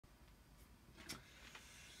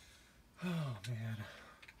man.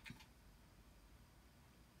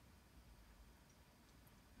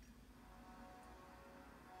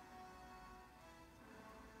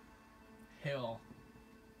 Hill.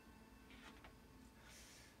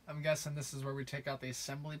 I'm guessing this is where we take out the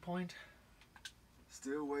assembly point.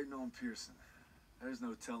 Still waiting on Pearson. There's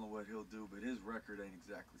no telling what he'll do, but his record ain't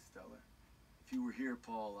exactly stellar. If you were here,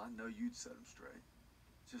 Paul, I know you'd set him straight.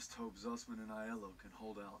 Just hope Zussman and Aiello can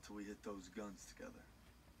hold out till we hit those guns together.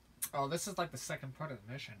 Oh, this is like the second part of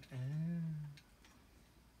the mission.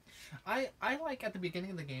 I like at the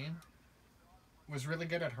beginning of the game was really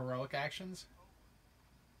good at heroic actions.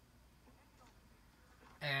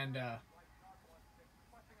 And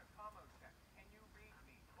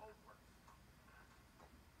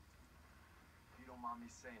Mind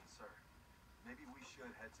me saying, sir, maybe we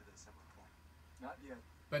should head to the assembly point. Not yet.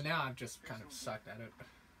 But now I've just kind of sucked at it.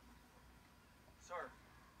 Sir,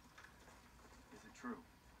 is it true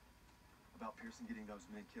about Pearson getting those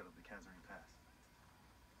men killed at the Kazarine Pass?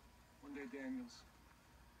 One day, Daniels,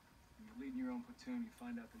 when you're leading your own platoon, you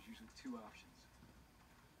find out there's usually two options.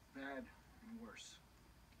 Bad and worse.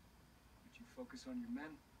 But you focus on your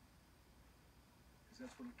men, because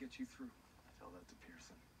that's what'll get you through. Tell that to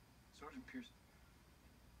Pearson. Sergeant Pearson.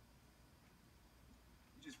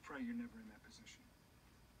 Just pray you're never in that position.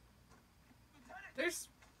 Lieutenant! There's...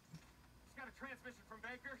 Just got a transmission from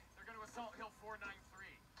Baker. They're going to assault Hill 493.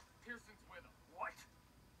 Pearson's with them. What?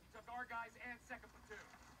 He took our guys and second platoon.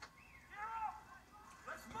 Gear up!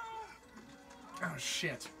 Let's move! Oh,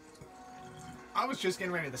 shit. I was just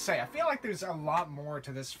getting ready to say, I feel like there's a lot more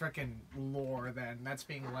to this frickin' lore than that's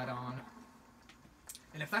being let on.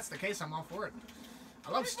 And if that's the case, I'm all for it.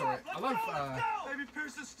 I love story. I love, Maybe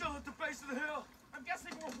Pearson's still at the base of the hill. I'm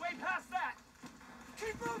guessing we're way past that.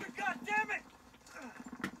 Keep moving, goddammit!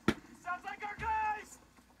 Sounds like our guys!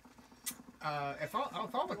 if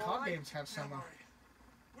all the COD games have some...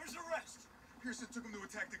 Where's the rest? Pearson took him to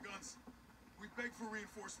attack the guns. We begged for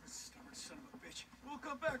reinforcements. Stubborn son of a bitch. We'll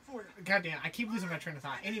come back for you. Goddamn, I keep losing my train of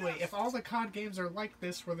thought. Anyway, if all the COD games are like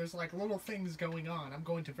this, where there's like little things going on, I'm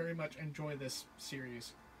going to very much enjoy this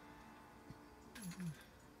series.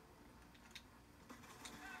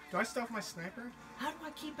 Do I still have my sniper? How do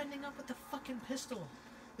I keep ending up with the fucking pistol?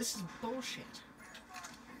 This is bullshit.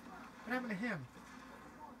 What happened to him?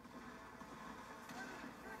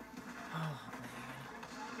 Oh, man.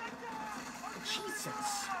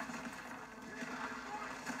 Jesus.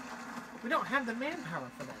 We don't have the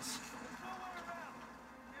manpower for this.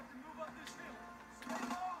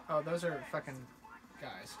 Oh, those are fucking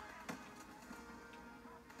guys.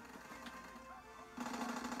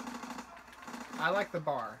 I like the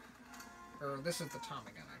bar. Or this is the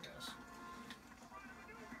Tommy gun, I guess.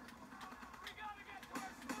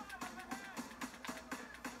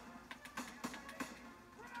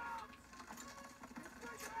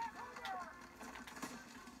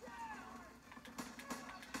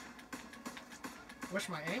 Wish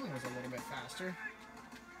my aiming was a little bit faster.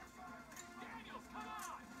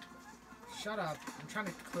 Shut up. I'm trying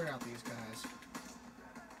to clear out these guys.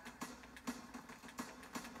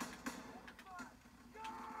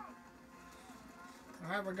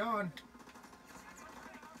 Alright, we're going.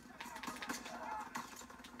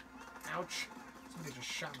 Ouch. Somebody just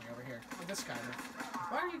shot me over here. Oh, this guy.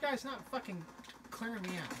 Why are you guys not fucking clearing me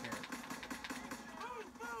out here?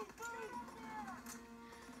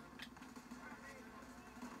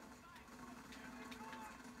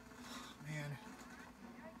 Man.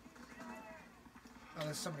 Oh,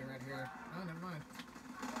 there's somebody right here. Oh, never mind.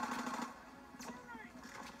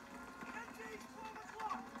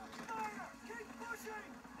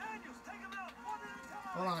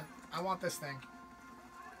 Hold on. I want this thing.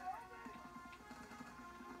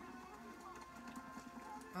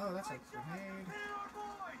 Oh, that's a grenade.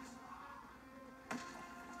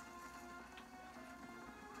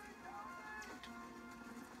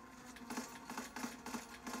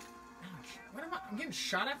 Ouch. What am I? I'm getting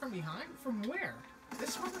shot at from behind? From where?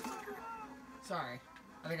 This motherfucker? Sorry.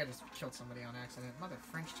 I think I just killed somebody on accident. Mother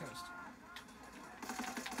French toast.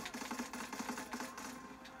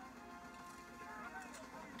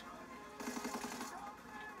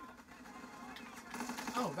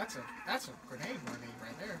 Oh, that's a grenade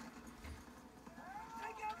right there.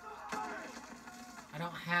 I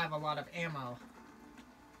don't have a lot of ammo.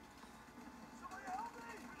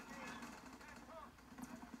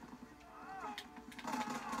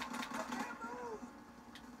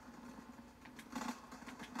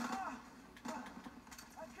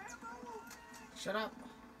 Shut up.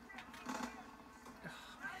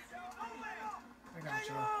 I got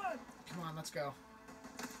you. Come on, let's go.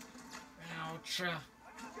 Ouch.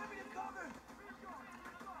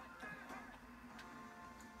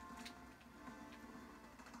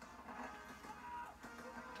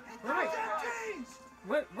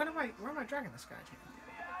 Where am I? Where am I dragging this guy to?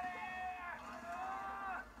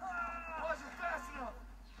 Wasn't fast enough.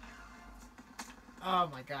 Oh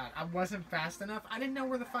my god, I wasn't fast enough? I didn't know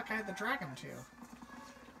where the fuck I had to drag him to.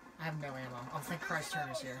 I have no ammo. Oh, thank Christ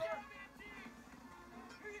Turner's here.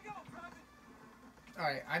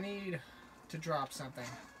 Alright, I need to drop something.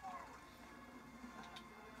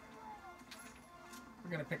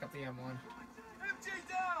 We're gonna pick up the M1. MG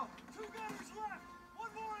down! 2 gunners left! 1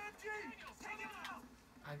 more MG! Take him out!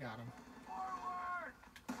 I got him. Forward!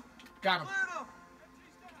 Got him. Cleared him!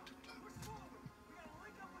 MG's down! Push forward! We gotta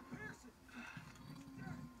link up with Pearson!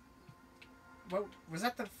 What was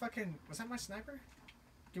that? The fucking was that my sniper?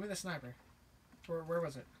 Give me the sniper. Where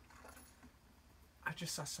was it? I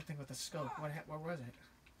just saw something with a scope. Where was it?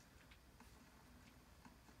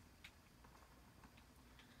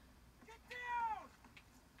 Get down!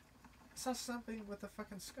 I saw something with a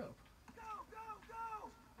fucking scope. Go, go, go!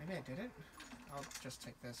 Maybe I didn't. I'll just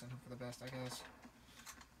take this and hope for the best, I guess.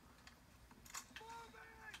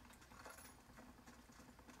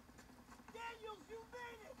 Daniels, you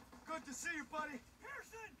made it! Good to see you, buddy.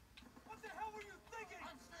 Pearson! What the hell were you thinking?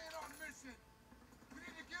 I'm staying on mission. We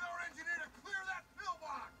need to get our engineer to clear that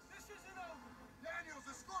pillbox. This isn't over. Daniels,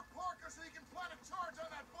 escort Parker so he can plant a charge on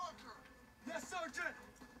that bunker. Yes, Sergeant.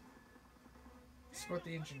 Escort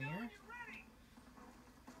the engineer?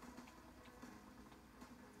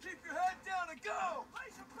 Keep your head down and go! Lay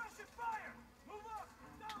suppression fire! Move up!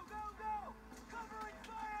 Go, go, go! Covering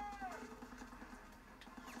fire!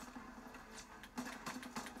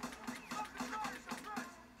 Fucking fire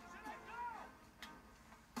suppressed! Should I go?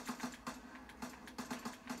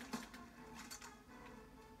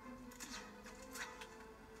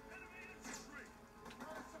 Enemy infantry!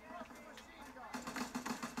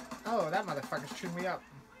 Oh, that motherfucker's chewing me up.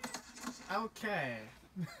 Okay.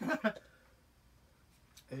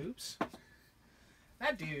 Oops.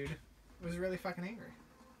 That dude was really fucking angry.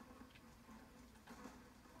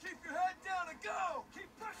 Keep your head down and go!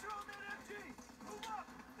 Keep pressure on that MG! Move up!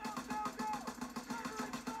 Go, go, go!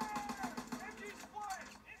 Covering fire! MG's quiet!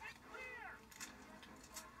 Is it clear?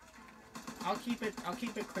 I'll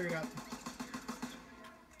keep it cleared up.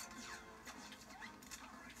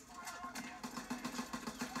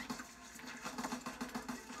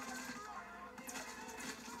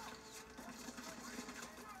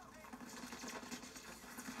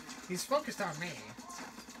 He's focused on me.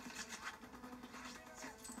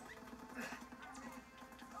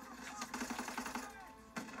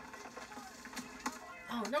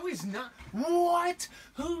 Oh, no he's not. What?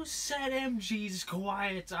 Who said MG's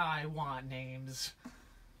quiet? I want names.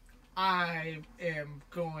 I am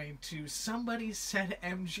going to... Somebody said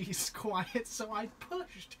MG's quiet, so I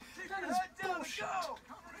pushed. Keep That your is head down bullshit. and go!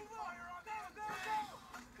 Covering fire on go, go, go!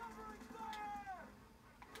 Covering fire!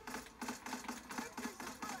 MG's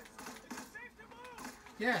suppressed! Is it safe to move?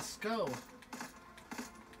 Yes, go.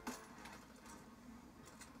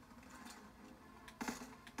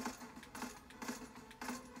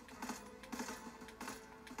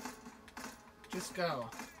 Just go.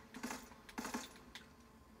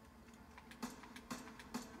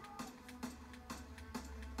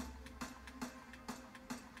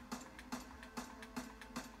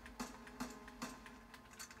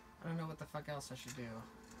 I don't know what the fuck else I should do.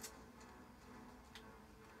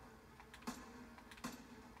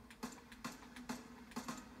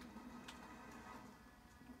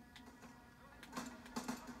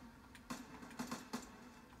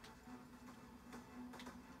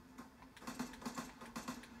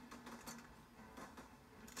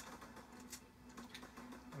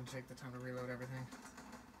 I'm gonna take the time to reload everything.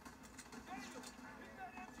 Daniel, hit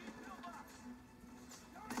that MG pillbox!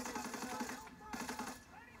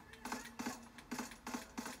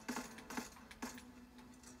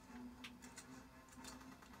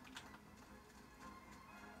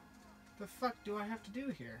 The fuck do I have to do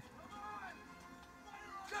here?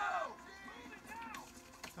 Go!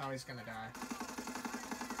 Oh, he's gonna die. MG's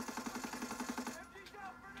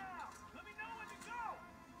out for now! Let me know when to go!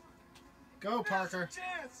 Go, Parker.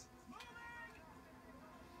 Chance!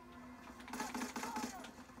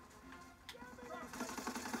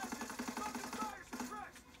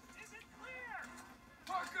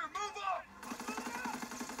 Parker, move up!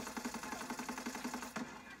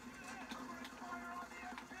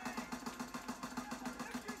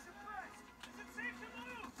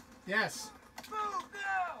 Yes. Move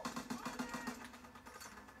now!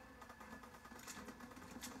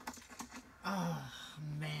 Oh,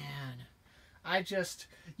 man. I just,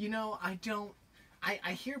 you know, I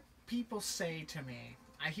hear people say to me,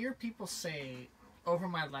 over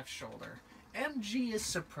my left shoulder, MG is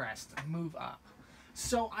suppressed, move up.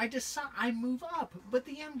 So I move up, but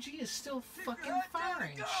the MG is still fucking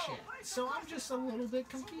firing shit. So I'm just a little bit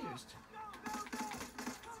confused.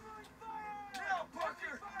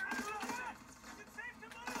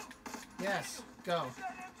 Yes, go.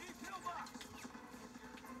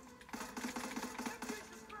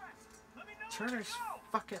 Turner's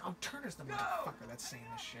fucking... Oh, Turner's the motherfucker that's saying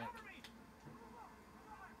this shit.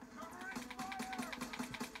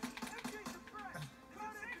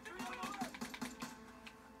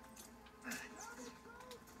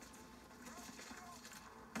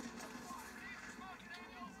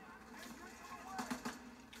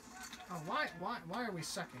 Oh, why are we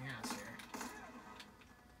sucking ass here?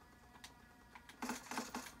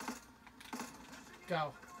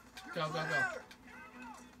 Go. Go, go, go.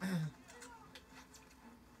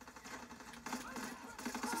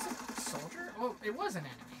 Is this a soldier? Oh, it was an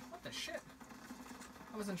enemy. What the shit?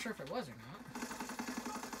 I wasn't sure if it was or not.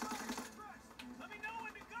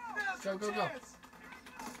 Go, go, go.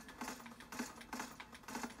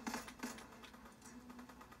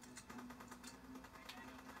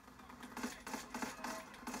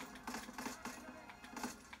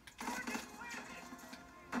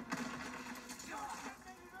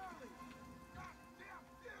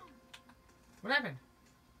 What happened?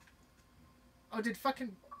 Oh, did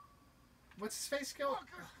fucking... What's his face go?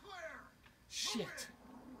 Shit.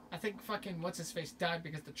 I think fucking what's his face died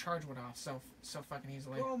because the charge went off so fucking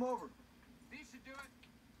easily. Throw him over. These should do it.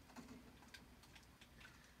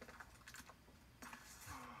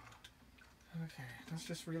 Okay, let's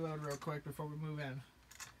just reload real quick before we move in.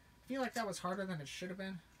 I feel like that was harder than it should have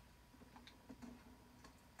been.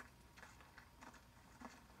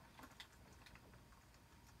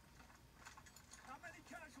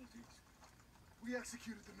 We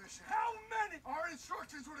executed the mission. How many? Our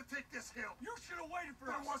instructions were to take this hill. You should have waited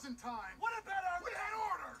for There us. wasn't time. What about our... We had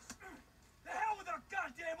orders. The hell with our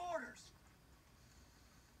goddamn orders.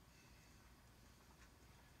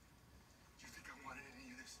 Do you think I wanted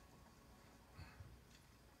any of this?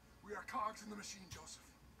 We are cogs in the machine, Joseph.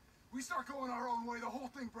 We start going our own way, the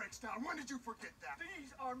whole thing breaks down. When did you forget that?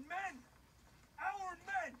 These are men. Our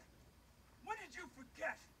men. When did you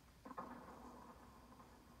forget?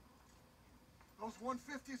 Those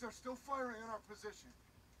 150s are still firing in our position.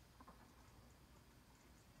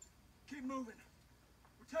 Keep moving.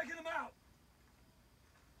 We're taking them out.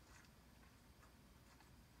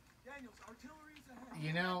 Daniels, artillery's ahead.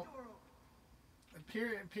 You know,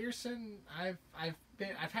 Pearson, I've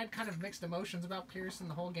had kind of mixed emotions about Pearson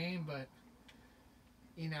the whole game, but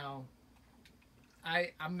you know,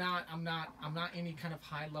 I'm not any kind of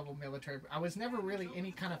high level military. I was never really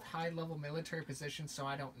any kind of high level military position, so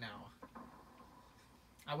I don't know.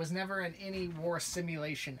 I was never in any war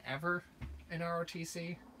simulation ever in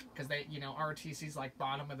ROTC, because they, you know, ROTC's like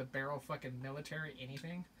bottom of the barrel fucking military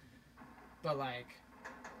anything. But like,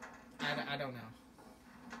 I don't know.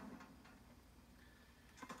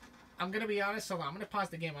 I'm gonna be honest, so I'm gonna pause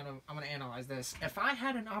the game. I'm gonna analyze this. If I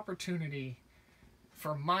had an opportunity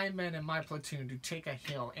for my men and my platoon to take a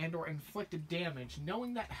hill and or inflict damage,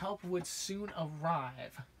 knowing that help would soon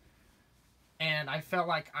arrive, and I felt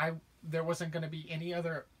like there wasn't going to be any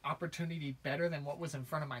other opportunity better than what was in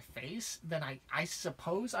front of my face, then I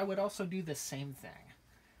suppose I would also do the same thing.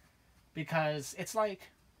 Because it's like,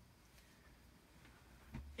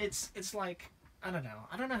 it's like, I don't know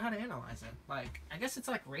how to analyze it. Like, I guess it's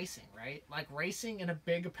like racing, right? Like racing in a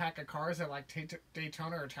big pack of cars at like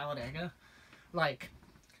Daytona or Talladega. Like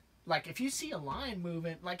if you see a line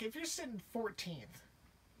moving, like if you're sitting 14th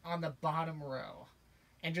on the bottom row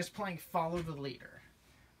and just playing follow the leader,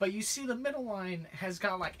 but you see the middle line has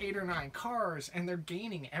got like 8 or 9 cars and they're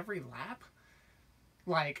gaining every lap.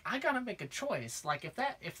 Like, I gotta make a choice. Like, if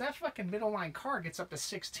that fucking middle line car gets up to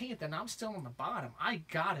 16th and I'm still on the bottom, I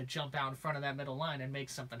gotta jump out in front of that middle line and make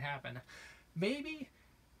something happen. Maybe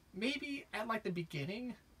at like the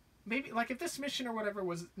beginning, maybe like if this mission or whatever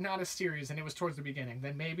was not a series and it was towards the beginning,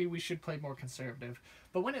 then maybe we should play more conservative.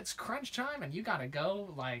 But when it's crunch time and you gotta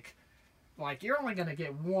go, like you're only gonna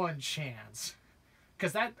get one chance.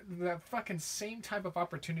 Because that fucking same type of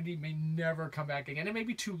opportunity may never come back again. It may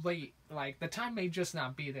be too late. Like, the time may just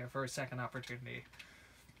not be there for a second opportunity.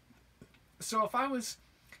 So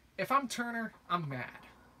if I'm Turner, I'm mad.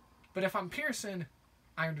 But if I'm Pearson,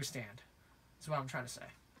 I understand. That's what I'm trying to say.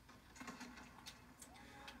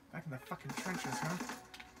 Back in the fucking trenches, huh?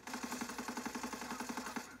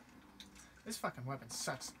 This fucking weapon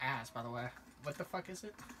sucks ass, by the way. What the fuck is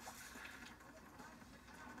it?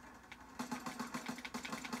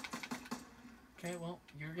 Okay, well,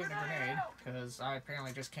 you're getting a grenade, because I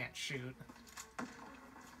apparently just can't shoot.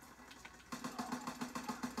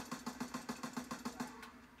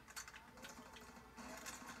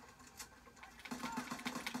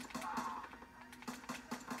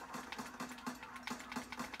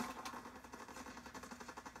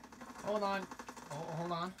 hold on.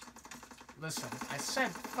 Hold on. Listen, I said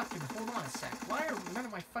fucking hold on a sec. Why are none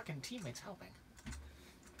of my fucking teammates helping?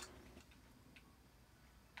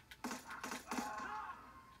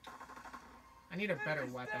 I need a better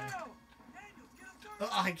weapon. Oh,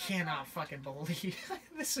 I cannot fucking believe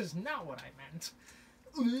this is not what I meant.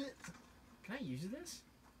 Can I use this?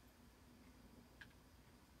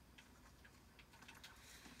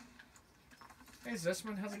 Hey,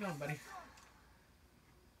 Zussman, how's it going, buddy?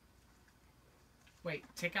 Wait,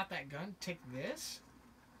 take out that gun? Take this?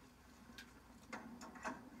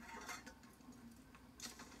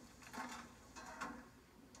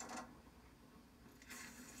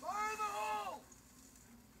 Fire the hole!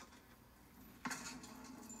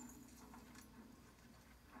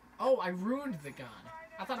 Oh, I ruined the gun.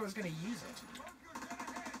 I thought I was gonna use it.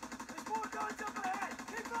 There's more guns up ahead!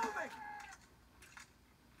 Keep moving!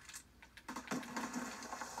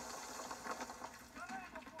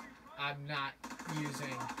 I'm not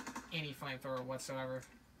using any flamethrower whatsoever.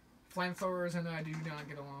 Flamethrowers and I do not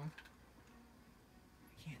get along.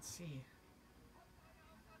 I can't see.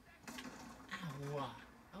 Ow.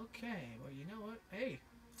 Okay, well, you know what? Hey,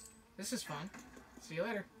 this is fun. See you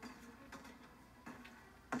later.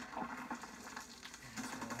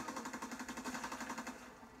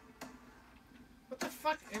 What the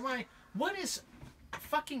fuck am I... What is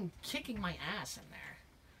fucking kicking my ass in there?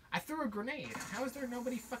 I threw a grenade. How is there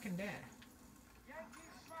nobody fucking dead?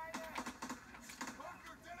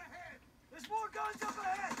 There's more guns up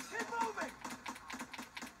ahead! Keep moving!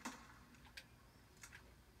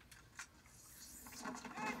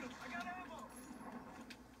 Daniels, I got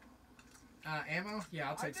ammo! Ammo? Yeah,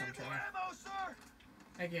 I'll take some, I need Trey. more ammo, sir!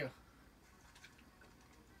 Thank you.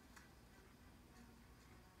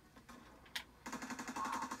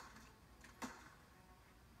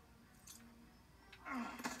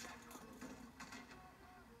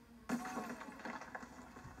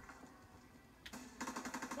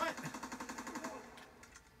 What?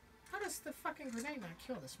 How does the fucking grenade not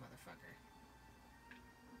kill this motherfucker?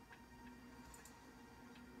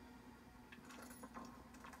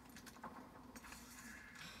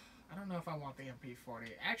 I don't know if I want the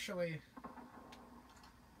MP40. Actually,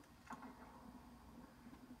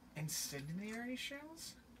 incendiary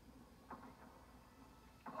shells?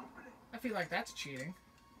 I feel like that's cheating.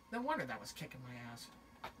 No wonder that was kicking my ass.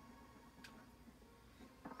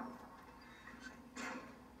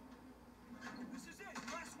 This is it!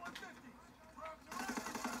 Last 150!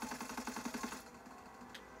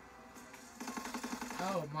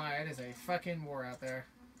 Oh my, it is a fucking war out there.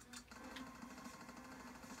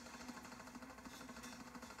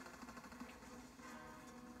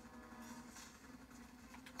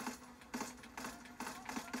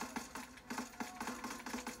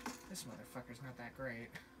 This motherfucker's not that great.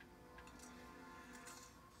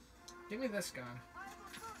 Give me this gun.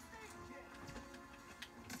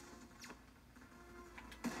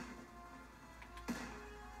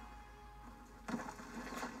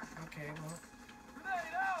 Okay, well.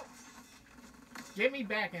 Grenade out! Get me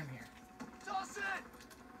back in here. Toss it!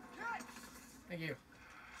 Get! Thank you.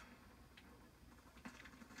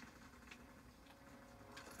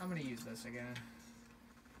 I'm gonna use this again.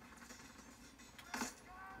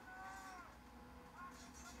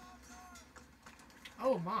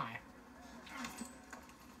 Oh my.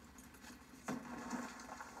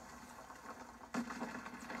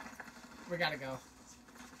 We gotta go.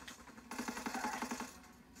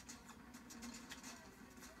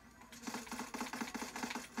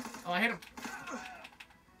 Oh, I hit him.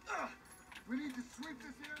 We need to sweep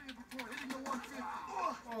this area before hitting the 150.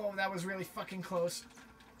 Oh, that was really fucking close.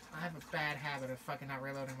 I have a bad habit of fucking not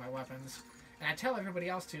reloading my weapons. And I tell everybody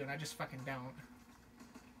else to, and I just fucking don't.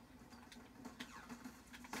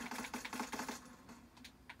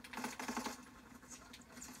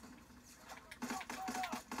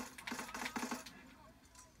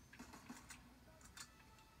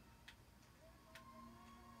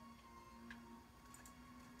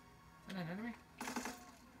 Is that an enemy?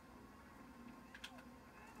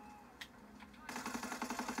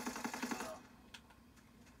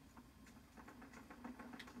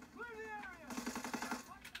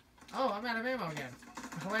 Oh, I'm out of ammo again.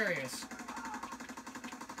 Hilarious.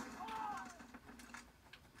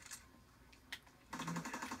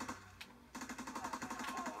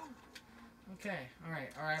 Okay,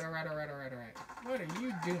 alright. What are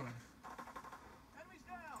you doing? Enemies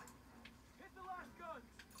down! Hit the last guns!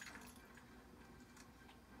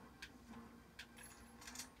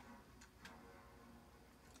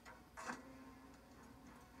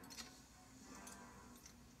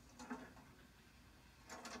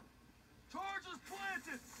 Charges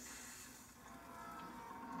planted!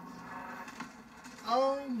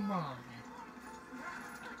 my.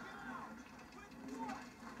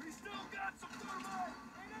 We still got some thermite!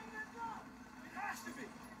 It ain't enough! It has to be!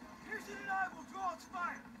 Pearson and I will draw its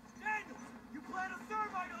fire! Daniels, you plant a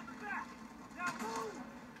thermite on the back! Now move!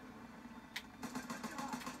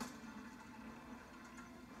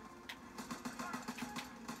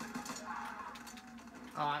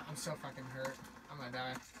 I'm so fucking hurt. I'm gonna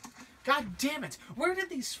die. God damn it! Where did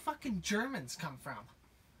these fucking Germans come from?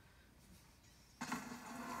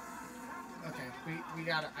 Okay, we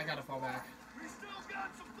gotta. I gotta fall back. We still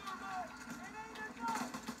got some thermite! It ain't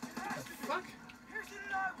enough! It has The to be! fuck? Pearson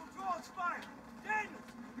and I will draw its fire! Daniels,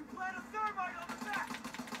 you plant a thermite on the back!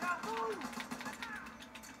 Now move!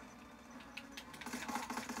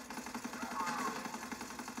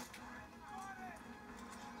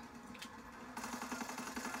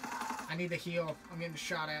 I need to heal. I'm getting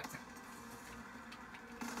shot at.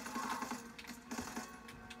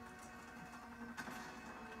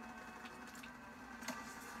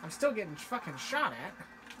 I'm still getting fucking shot at.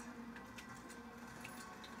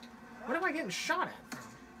 What am I getting shot at from?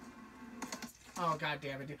 Oh, god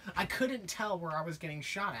damn it, dude. I couldn't tell where I was getting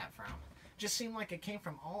shot at from. It just seemed like it came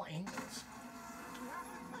from all angles.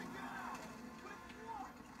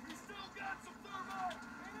 We still got some thermite! It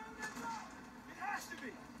ain't enough! It has to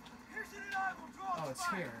be! Pearson and I will draw Oh, its it's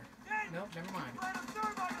fire! here. Daniels, Nope, never mind. you plant a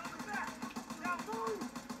thermite on the back! Now move!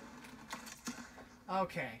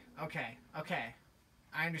 Okay.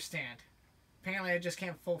 I understand. Apparently I just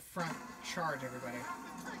can't full front charge everybody.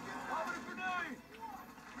 Lob it a grenade!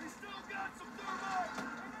 We still got some thermite!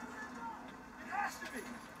 It has to be!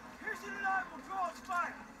 Pearson and I will draw its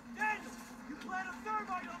fire! Daniels, you plant a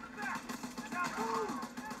thermite on the back! Now move!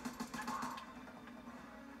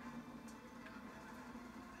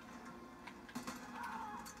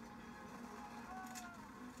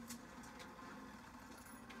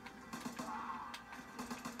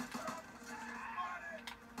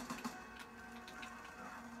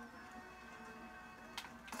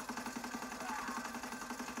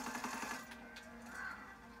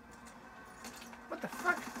 What the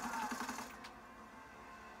fuck?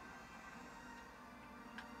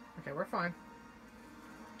 Okay, we're fine.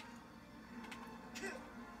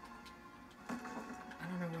 I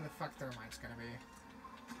don't know where the fuck thermite's gonna be.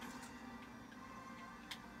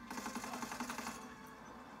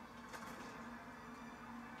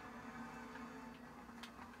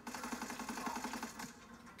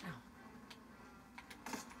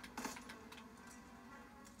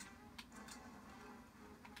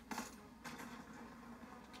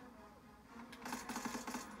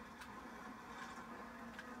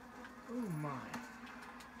 Oh my.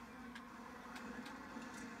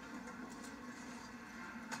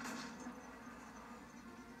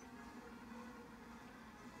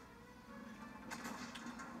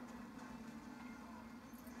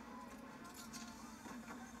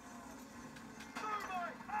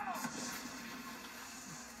 Thermite out!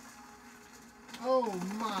 Oh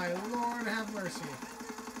my Lord, have mercy.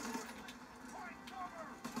 Point cover!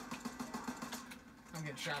 I'm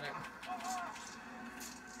getting shot at.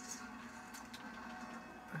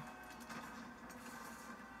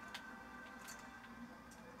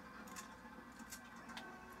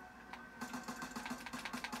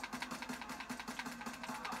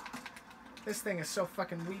 This thing is so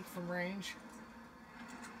fucking weak from range.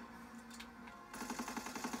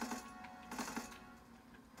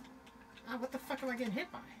 Ah, what the fuck am I getting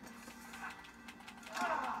hit by?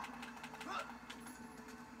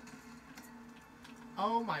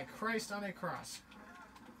 Oh my Christ on a cross.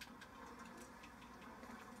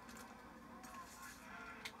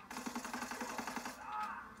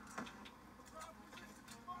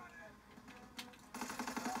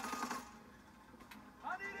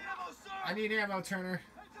 I need ammo, sir! I need ammo, Turner.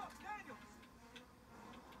 Heads up, Daniels!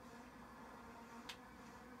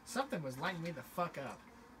 Something was lighting me the fuck up.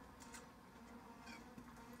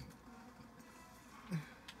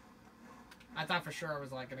 I thought for sure I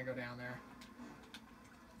was like gonna go down there.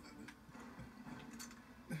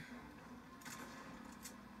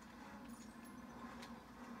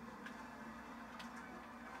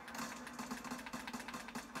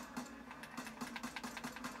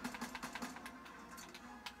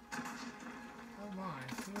 Oh my,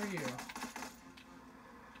 who are you?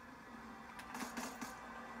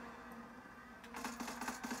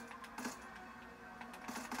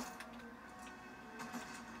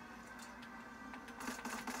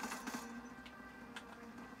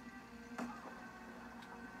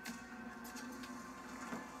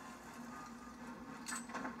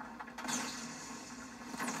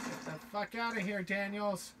 Get the fuck out of here,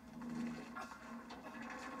 Daniels.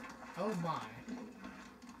 Oh my.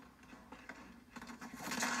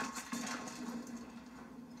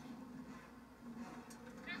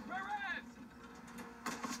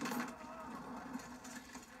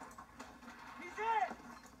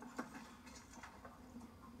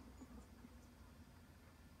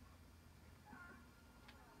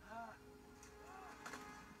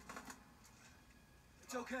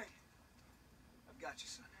 okay. I've got you,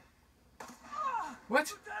 son. What?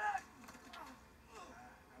 Lieutenant!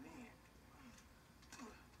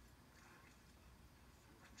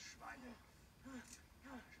 Schweine.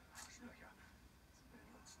 Arschlöcher. Sie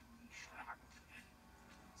werden uns nie schlagen.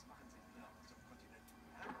 Was machen sie hier auf unserem Kontinent?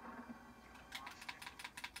 Hä?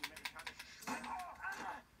 Die amerikanischen Schweine.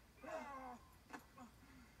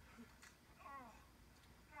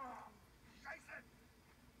 Scheiße!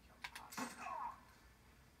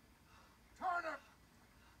 Turner!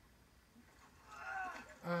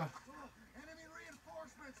 Enemy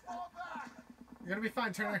reinforcements! Fall back! You're gonna be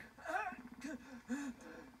fine, Turner.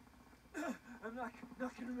 I'm not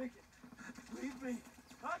gonna make it. Leave me.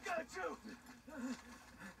 I got you.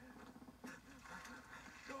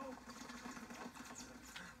 Go.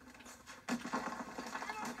 You're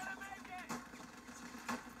not gonna make it!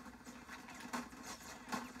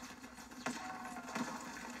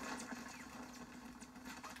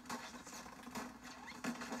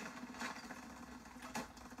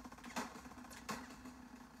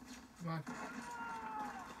 Come on.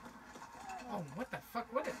 Oh, what the fuck?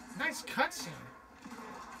 What a nice cutscene.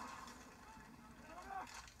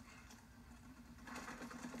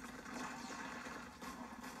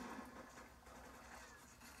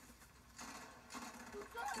 We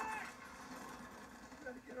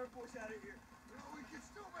gotta get our boys out of here. No, we can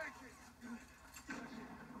still make it.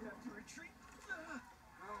 We have to retreat.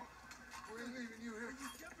 No, we're leaving you here.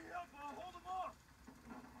 Get me up. I'll hold them off.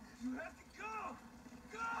 You have to go.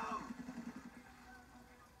 Go.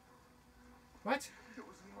 What? It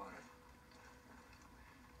was an honor.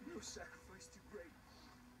 No sacrifice too great.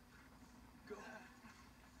 Go.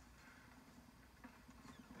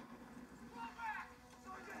 Fall back!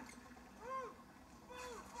 Sergeant. Move!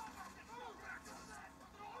 Move! Fall back! Move!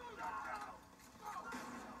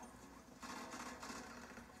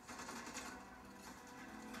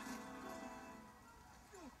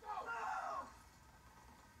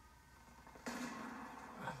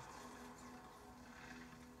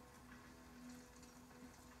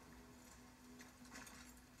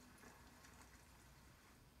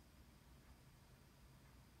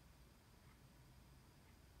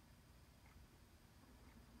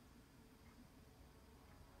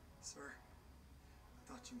 Sir, I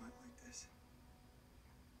thought you might like this.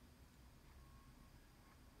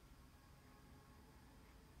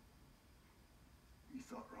 You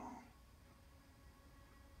thought wrong.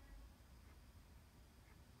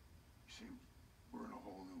 You see, we're in a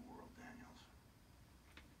whole new world, Daniels.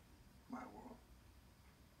 My world.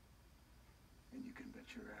 And you can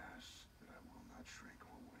bet your ass that I will not shrink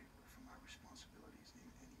or waver from my responsibilities in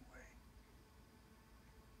any way.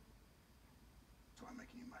 So I'm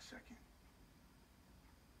making you my second.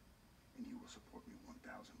 And you will support me 1,000%.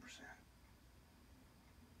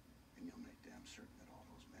 And you'll make damn certain that all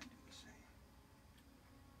those men do the same.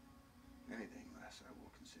 Anything less I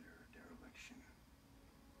will consider dereliction.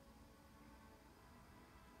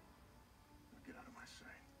 Now get out of my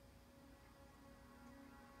sight.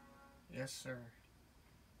 Yes, sir.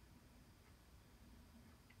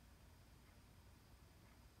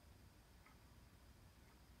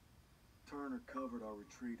 Turner covered our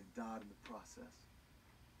retreat and died in the process.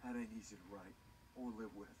 That ain't easy to write or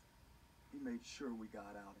live with. He made sure we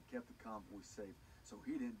got out and kept the convoy safe, so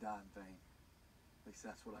he didn't die in vain. At least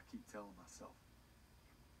that's what I keep telling myself.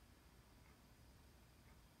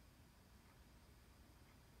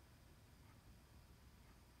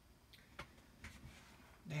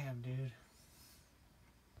 Damn, dude.